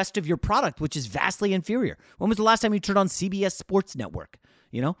the rest of your product, which is vastly inferior. When was the last time you turned on CBS Sports Network?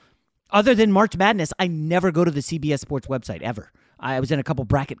 Other than March Madness, I never go to the CBS Sports website ever. I was in a couple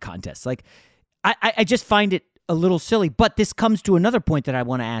bracket contests. Like, I just find it a little silly. But this comes to another point that I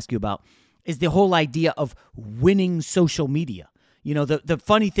want to ask you about, is the whole idea of winning social media. The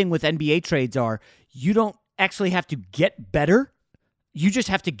funny thing with NBA trades are you don't actually have to get better. You just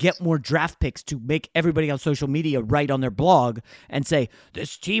have to get more draft picks to make everybody on social media write on their blog and say,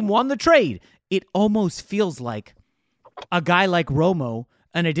 this team won the trade. It almost feels like a guy like Romo,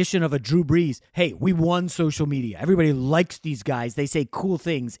 an addition of a Drew Brees, hey, we won social media. Everybody likes these guys. They say cool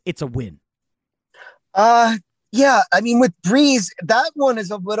things. It's a win. Yeah, I mean, with Brees, that one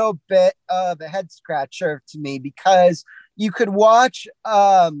is a little bit of a head scratcher to me because you could watch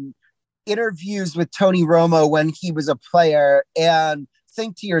interviews with Tony Romo when he was a player and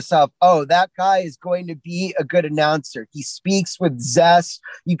think to yourself, oh, that guy is going to be a good announcer. He speaks with zest.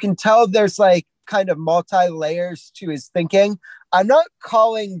 You can tell there's like kind of multi-layers to his thinking. I'm not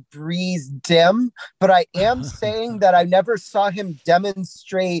calling Brees dim, but I am saying that I never saw him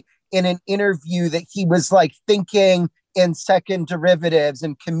demonstrate in an interview that he was like thinking in second derivatives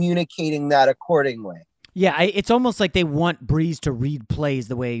and communicating that accordingly. Yeah, it's almost like they want Brees to read plays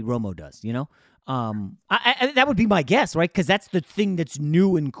the way Romo does, that would be my guess, right? Because that's the thing that's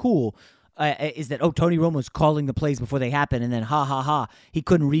new and cool, is that, Tony Romo's calling the plays before they happen, and then he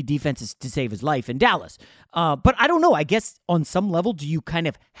couldn't read defenses to save his life in Dallas. But I don't know. I guess on some level, do you kind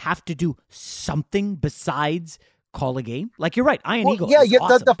of have to do something besides call a game? Like, you're right, Ian Eagle is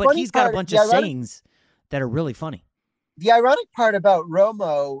awesome, but he's got a bunch of sayings that are really funny. The ironic part about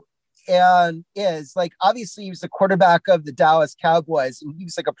Romo is like, obviously he was the quarterback of the Dallas Cowboys and he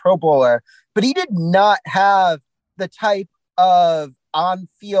was like a Pro Bowler, but he did not have the type of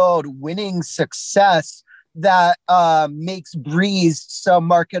on-field winning success that makes Brees so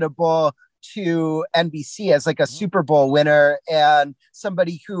marketable to NBC as like a Super Bowl winner and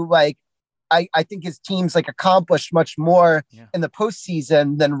somebody who like I think his teams like accomplished much more in the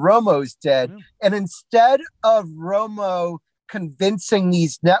postseason than Romo's did. And instead of Romo convincing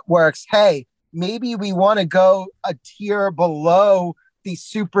these networks, hey, maybe we want to go a tier below the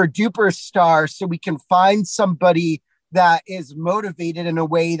super duper star so we can find somebody that is motivated in a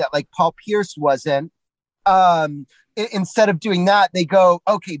way that like Paul Pierce wasn't. Instead of doing that, they go,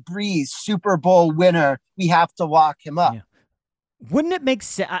 okay, Brees, Super Bowl winner. We have to lock him up. Yeah. Wouldn't it make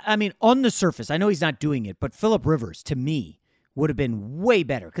sense? I mean, on the surface, I know he's not doing it, but Phillip Rivers, to me, would have been way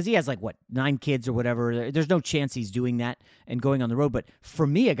better because he has 9 kids or whatever. There's no chance he's doing that and going on the road. But for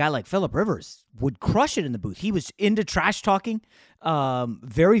me, a guy like Phillip Rivers would crush it in the booth. He was into trash talking,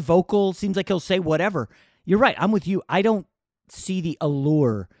 very vocal, seems like he'll say whatever. You're right. I'm with you. I don't see the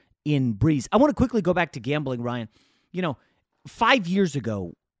allure in Brees. I want to quickly go back to gambling, Ryan. 5 years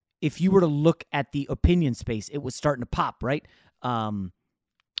ago, if you were to look at the opinion space, it was starting to pop, right?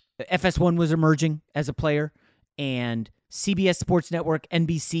 FS1 was emerging as a player, and CBS Sports Network,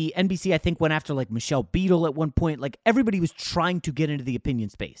 NBC, I think went after Michelle Beadle at one point. Everybody was trying to get into the opinion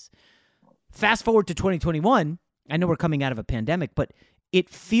space. Fast forward to 2021, I know we're coming out of a pandemic, but it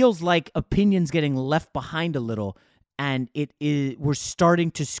feels like opinion's getting left behind a little, and we're starting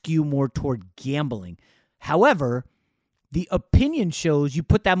to skew more toward gambling. However, the opinion shows, you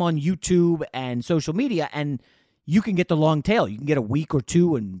put them on YouTube and social media, and you can get the long tail. You can get a week or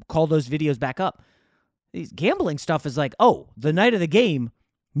two and call those videos back up. These gambling stuff is like, the night of the game,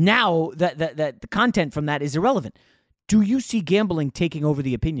 now that the content from that is irrelevant. Do you see gambling taking over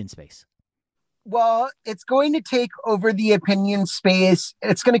the opinion space? Well, it's going to take over the opinion space.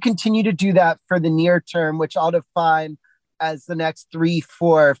 It's going to continue to do that for the near term, which I'll define as the next 3,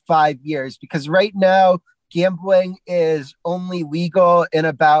 4, 5 years. Because right now, gambling is only legal in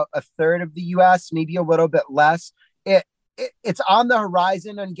about a third of the U.S., maybe a little bit less. it's on the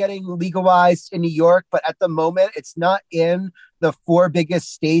horizon on getting legalized in New York, but at the moment it's not in the 4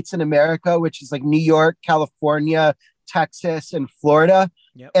 biggest states in America, which is like New York, California, Texas, and Florida.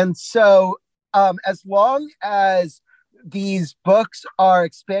 Yep. And so as long as these books are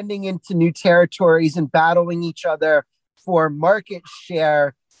expanding into new territories and battling each other for market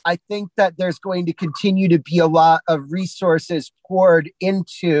share, I think that there's going to continue to be a lot of resources poured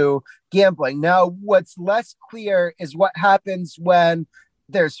into gambling. Now, what's less clear is what happens when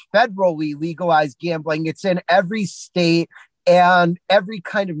there's federally legalized gambling. It's in every state, and every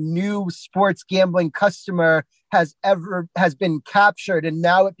kind of new sports gambling customer has been captured, and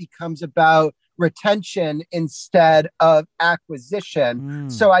now it becomes about retention instead of acquisition.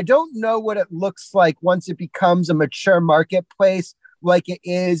 So I don't know what it looks like once it becomes a mature marketplace like it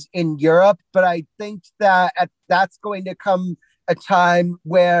is in Europe, but I think that that's going to come a time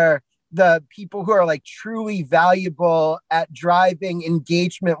where the people who are like truly valuable at driving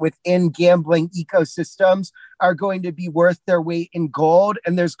engagement within gambling ecosystems are going to be worth their weight in gold.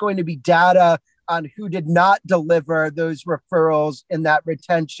 And there's going to be data on who did not deliver those referrals and that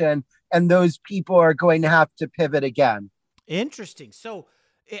retention. And those people are going to have to pivot again. Interesting. So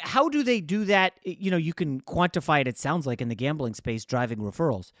how do they do that? You know, you can quantify it, it sounds like, in the gambling space, driving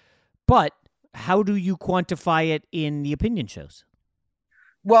referrals. But how do you quantify it in the opinion shows?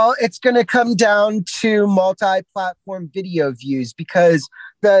 Well, it's going to come down to multi-platform video views, because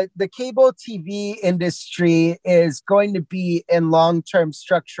the cable TV industry is going to be in long-term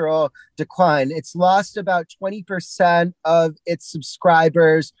structural decline. It's lost about 20% of its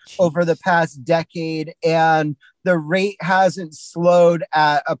subscribers over the past decade, and the rate hasn't slowed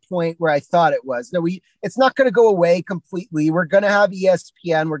at a point where I thought it was. Now, it's not going to go away completely. We're going to have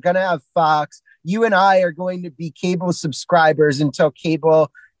ESPN. We're going to have Fox. You and I are going to be cable subscribers until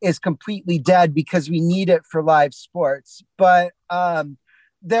cable is completely dead, because we need it for live sports. But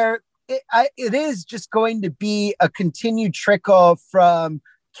it is just going to be a continued trickle from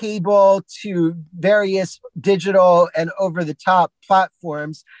cable to various digital and over-the-top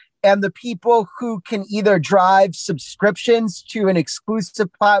platforms. And the people who can either drive subscriptions to an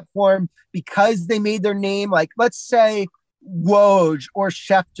exclusive platform because they made their name, like let's say Woj or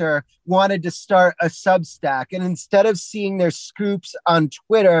Schefter wanted to start a Substack, and instead of seeing their scoops on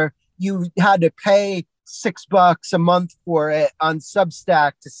Twitter, you had to pay $6 a month for it on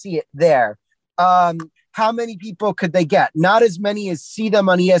Substack to see it there. How many people could they get? Not as many as see them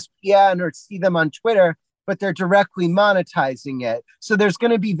on ESPN or see them on Twitter, but they're directly monetizing it. So there's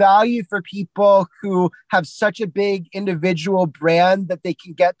going to be value for people who have such a big individual brand that they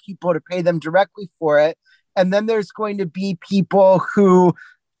can get people to pay them directly for it. And then there's going to be people who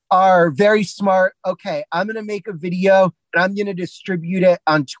are very smart. Okay, I'm going to make a video and I'm going to distribute it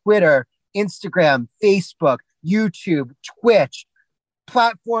on Twitter, Instagram, Facebook, YouTube, Twitch,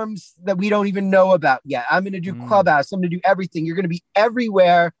 platforms that we don't even know about yet. I'm going to do Clubhouse. I'm going to do everything. You're going to be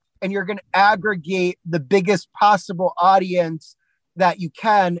everywhere, and you're going to aggregate the biggest possible audience that you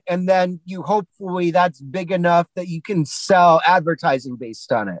can. And then hopefully that's big enough that you can sell advertising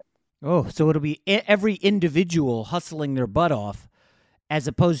based on it. Oh, so it'll be every individual hustling their butt off, as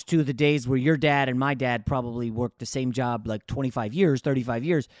opposed to the days where your dad and my dad probably worked the same job like 25 years, 35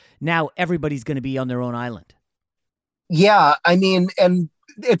 years. Now everybody's going to be on their own island. Yeah, I mean, and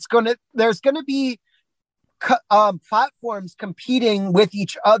there's going to be platforms competing with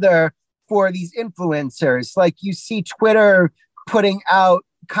each other for these influencers. Like you see Twitter putting out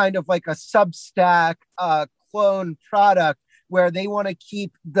kind of like a Substack clone product where they want to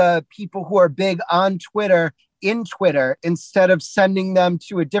keep the people who are big on Twitter in Twitter instead of sending them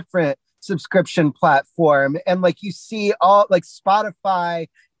to a different subscription platform. And like you see Spotify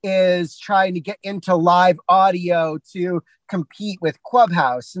is trying to get into live audio to compete with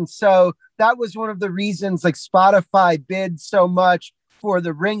Clubhouse. And so that was one of the reasons like Spotify bid so much for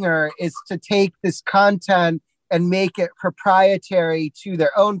The Ringer, is to take this content and make it proprietary to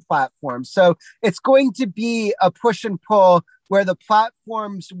their own platform. So it's going to be a push and pull where the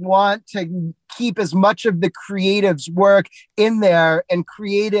platforms want to keep as much of the creatives' work in there, and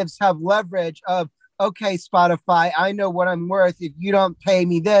creatives have leverage of, okay, Spotify, I know what I'm worth. If you don't pay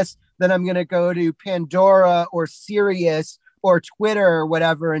me this, then I'm going to go to Pandora or Sirius or Twitter or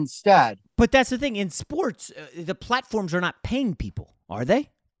whatever instead. But that's the thing. In sports, the platforms are not paying people, are they?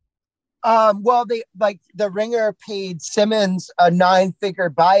 Well, The Ringer paid Simmons a 9-figure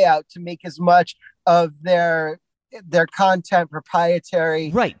buyout to make as much of their content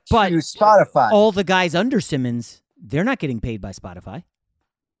proprietary right, but to Spotify. All the guys under Simmons, they're not getting paid by Spotify.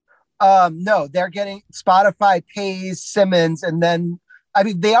 No, they're getting, Spotify pays Simmons, and then I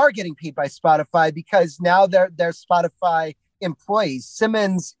mean, they are getting paid by Spotify because now they're Spotify employees.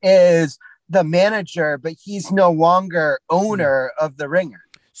 Simmons is the manager, but he's no longer owner of The Ringer.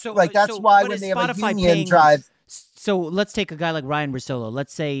 So like that's why when they have a union drive. So let's take a guy like Ryan Russillo.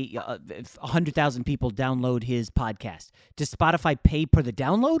 Let's say 100,000 people download his podcast. Does Spotify pay per the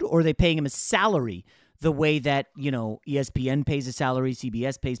download, or are they paying him a salary the way that, ESPN pays a salary,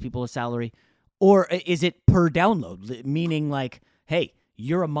 CBS pays people a salary? Or is it per download, meaning like, hey,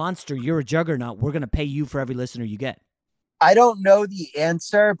 you're a monster, you're a juggernaut, we're going to pay you for every listener you get? I don't know the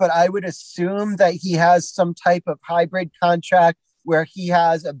answer, but I would assume that he has some type of hybrid contract where he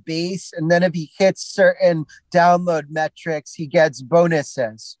has a base, and then if he hits certain download metrics, he gets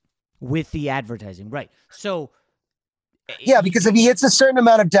bonuses. With the advertising, right. So... Yeah, because if he hits a certain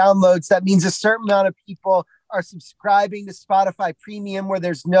amount of downloads, that means a certain amount of people are subscribing to Spotify Premium where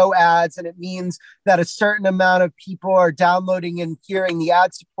there's no ads, and it means that a certain amount of people are downloading and hearing the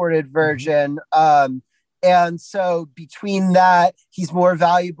ad-supported version. And so between that, he's more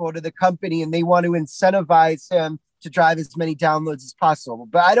valuable to the company, and they want to incentivize him to drive as many downloads as possible.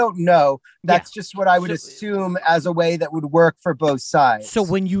 But I don't know. That's just what I would assume as a way that would work for both sides. So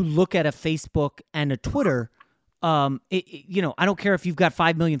when you look at a Facebook and a Twitter, I don't care if you've got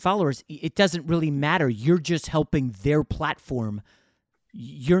 5 million followers. It doesn't really matter. You're just helping their platform.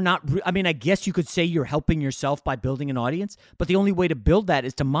 You're not, I guess you could say you're helping yourself by building an audience, but the only way to build that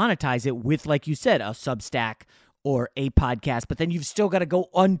is to monetize it with, like you said, a Substack or a podcast. But then you've still got to go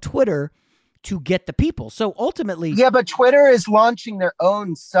on Twitter to get the people. So ultimately... Yeah, but Twitter is launching their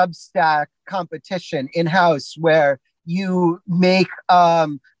own Substack competition in-house where you make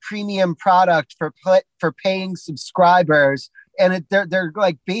premium product for paying subscribers. And they're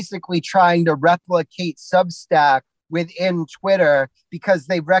like basically trying to replicate Substack within Twitter because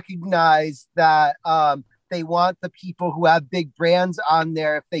they recognize that they want the people who have big brands on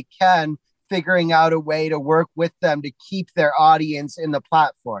there, if they can, figuring out a way to work with them to keep their audience in the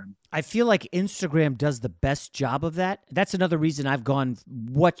platform. I feel like Instagram does the best job of that. That's another reason I've gone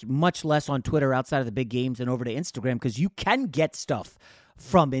much less on Twitter outside of the big games and over to Instagram, because you can get stuff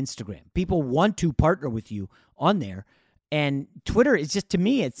from Instagram. People want to partner with you on there. And Twitter is just, to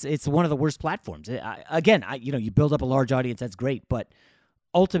me, it's one of the worst platforms. You build up a large audience, that's great, but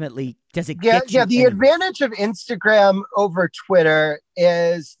ultimately, does it get you? Yeah, the advantage of Instagram over Twitter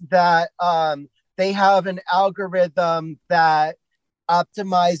is that they have an algorithm that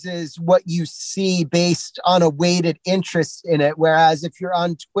optimizes what you see based on a weighted interest in it. Whereas if you're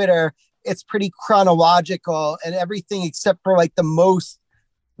on Twitter, it's pretty chronological, and everything except for like the most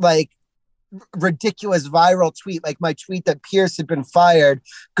like ridiculous viral tweet, like my tweet that Pierce had been fired,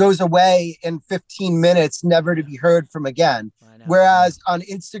 goes away in 15 minutes, never to be heard from again. Whereas on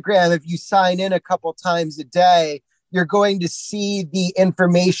Instagram, if you sign in a couple times a day, you're going to see the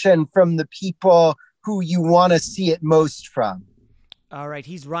information from the people who you want to see it most from. All right,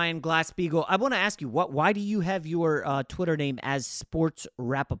 he's Ryan Glasspiegel. I want to ask you, why do you have your Twitter name as Sports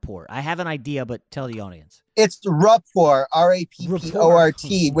Rappaport? I have an idea, but tell the audience. It's Rapport,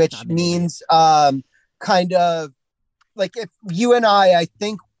 R-A-P-P-O-R-T, which means kind of like if you and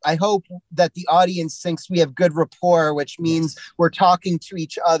I hope that the audience thinks we have good rapport, which means we're talking to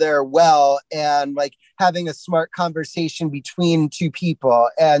each other well and like having a smart conversation between two people.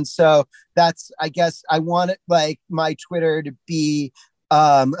 And so that's, I guess I want it like my Twitter to be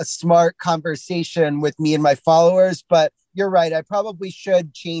a smart conversation with me and my followers. But you're right. I probably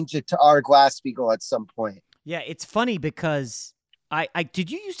should change it to R. Glasspiegel at some point. Yeah, it's funny because I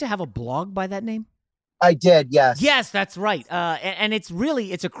did you used to have a blog by that name? I did, yes. Yes, that's right. And it's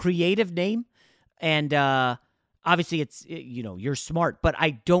a creative name, and obviously it's you're smart, but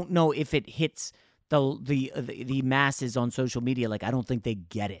I don't know if it hits the masses on social media. Like I don't think they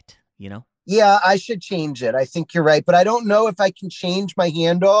get it. Yeah, I should change it. I think you're right, but I don't know if I can change my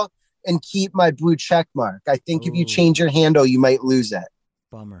handle and keep my blue check mark. I think if you change your handle, you might lose it.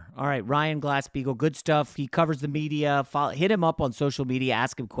 Bummer. All right, Ryan Glasspiegel, good stuff. He covers the media. Hit him up on social media.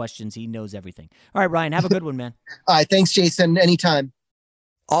 Ask him questions. He knows everything. All right, Ryan, have a good one, man. All right, thanks, Jason. Anytime.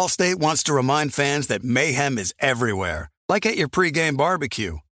 Allstate wants to remind fans that mayhem is everywhere, like at your pregame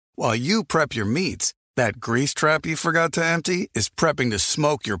barbecue. While you prep your meats, that grease trap you forgot to empty is prepping to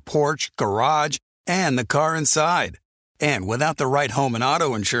smoke your porch, garage, and the car inside. And without the right home and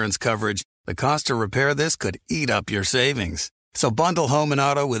auto insurance coverage, the cost to repair this could eat up your savings. So bundle home and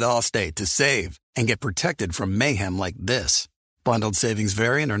auto with Allstate to save and get protected from mayhem like this. Bundled savings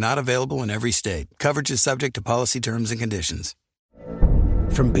vary and are not available in every state. Coverage is subject to policy terms and conditions.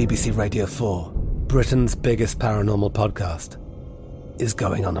 From BBC Radio 4, Britain's biggest paranormal podcast is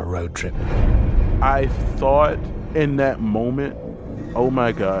going on a road trip. I thought in that moment, oh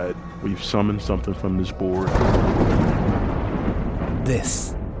my God, we've summoned something from this board.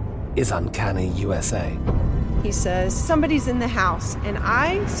 This is Uncanny USA. He says, somebody's in the house, and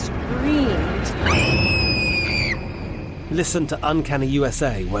I screamed. Listen to Uncanny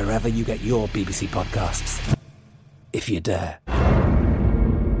USA wherever you get your BBC podcasts, if you dare.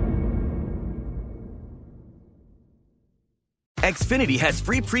 Xfinity has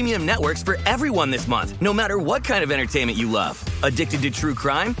free premium networks for everyone this month, no matter what kind of entertainment you love. Addicted to true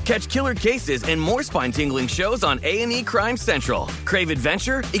crime? Catch killer cases and more spine-tingling shows on A&E Crime Central. Crave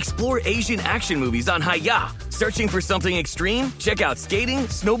adventure? Explore Asian action movies on Hi-YAH. Searching for something extreme? Check out skating,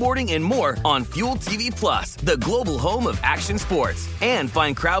 snowboarding, and more on Fuel TV Plus, the global home of action sports. And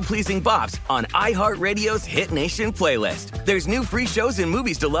find crowd-pleasing bops on iHeartRadio's Hit Nation playlist. There's new free shows and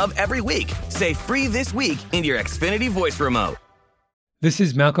movies to love every week. Say free this week in your Xfinity voice remote. This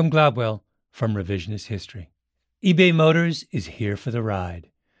is Malcolm Gladwell from Revisionist History. eBay Motors is here for the ride.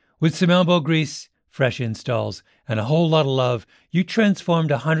 With some elbow grease, fresh installs, and a whole lot of love, you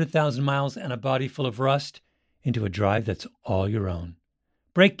transformed 100,000 miles and a body full of rust into a drive that's all your own.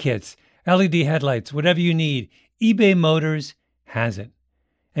 Brake kits, LED headlights, whatever you need, eBay Motors has it.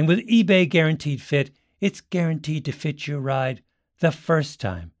 And with eBay Guaranteed Fit, it's guaranteed to fit your ride the first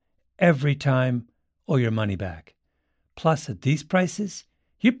time, every time, or your money back. Plus, at these prices,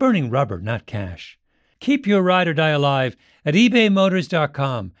 you're burning rubber, not cash. Keep your ride or die alive at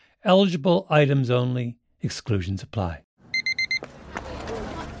ebaymotors.com. Eligible items only. Exclusions apply.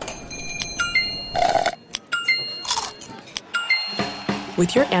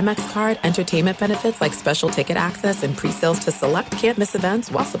 With your Amex card, entertainment benefits like special ticket access and pre-sales to select can't-miss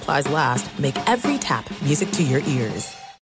events while supplies last make every tap music to your ears.